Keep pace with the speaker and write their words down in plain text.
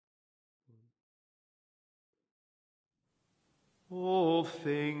All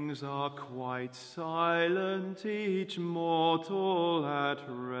things are quite silent, each mortal at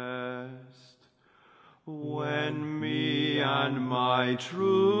rest. When me and my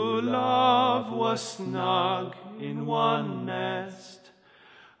true love were snug in one nest,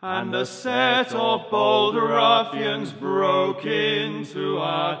 and a set of bold ruffians broke into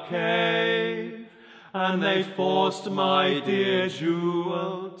our cave, and they forced my dear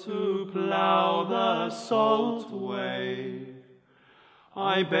jewel to plough the salt wave.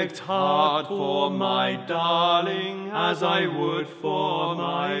 I begged hard for my darling, as I would for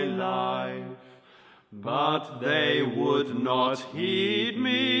my life, but they would not heed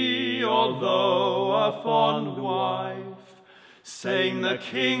me, although a fond wife, saying the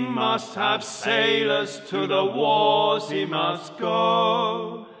king must have sailors, to the wars he must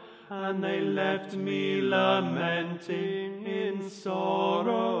go, and they left me lamenting in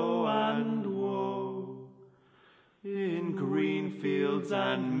sorrow and woe. In green fields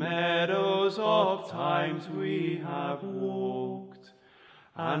and meadows of times we have walked,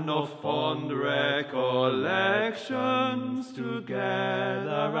 and of fond recollections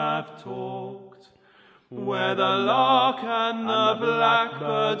together have talked, where the lark and the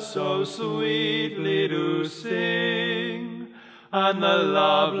blackbird so sweetly do sing, and the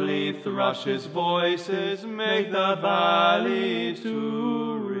lovely thrushes' voices make the valley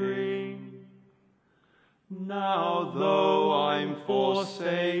to ring. Now though I'm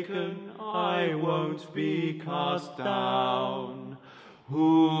forsaken, I won't be cast down.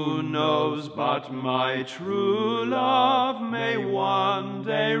 Who knows but my true love may one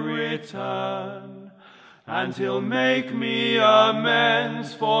day return, and he'll make me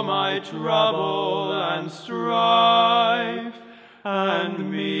amends for my trouble and strife, and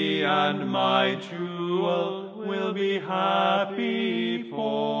me and my jewel will be happy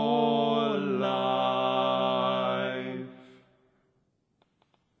for